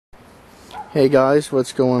Hey guys,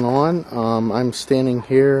 what's going on? I'm standing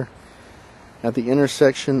here at the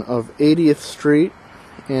intersection of 80th Street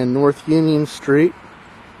and North Union Street,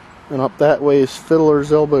 and up that way is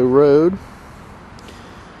Fiddler's Elbow Road.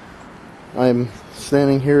 I'm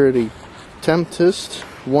standing here at a Tempest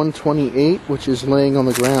 128, which is laying on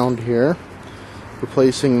the ground here,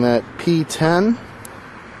 replacing that P-10,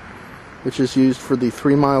 which is used for the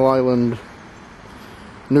 3 Mile Island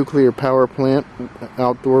nuclear power plant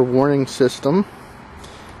outdoor warning system.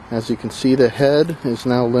 As you can see, the head is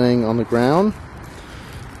now laying on the ground.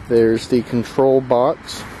 There's the control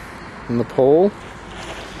box and the pole,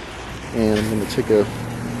 and I'm going to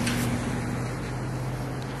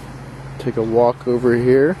take a walk over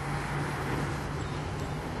here.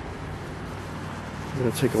 I'm going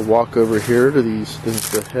to take a walk over here to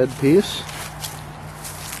the headpiece.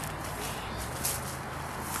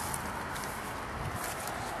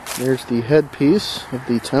 There's the headpiece of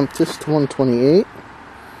the Tempest 128,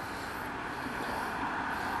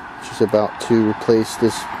 which is about to replace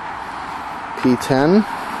this P-10.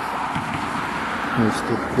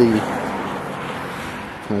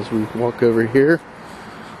 As we walk over here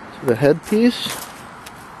to the headpiece.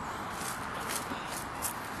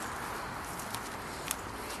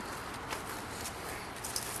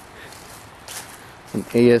 An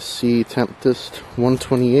ASC Tempest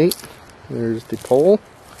 128. There's the pole,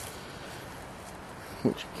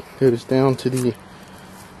 which goes down to the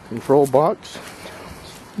control box.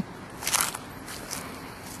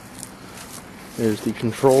 There's the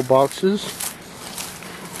control boxes.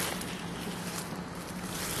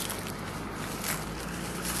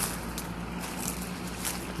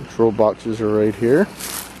 Control boxes are right here.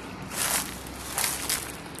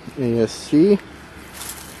 ASC.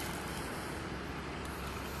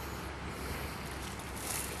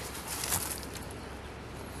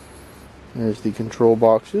 There's the control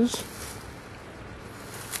boxes,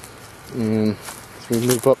 and as we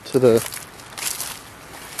move up to the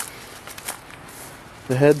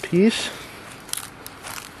headpiece,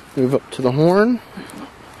 move up to the horn.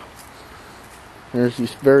 There's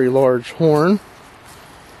this very large horn,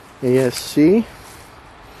 ASC.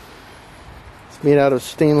 It's made out of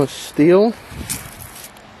stainless steel,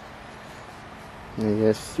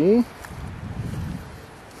 ASC.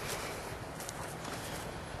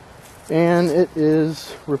 And it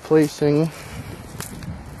is replacing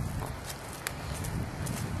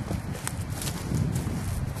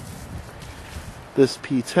this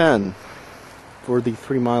P-10 for the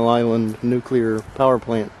 3 Mile Island nuclear power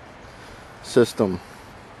plant system.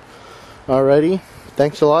 Alrighty,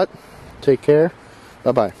 thanks a lot. Take care.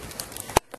 Bye-bye.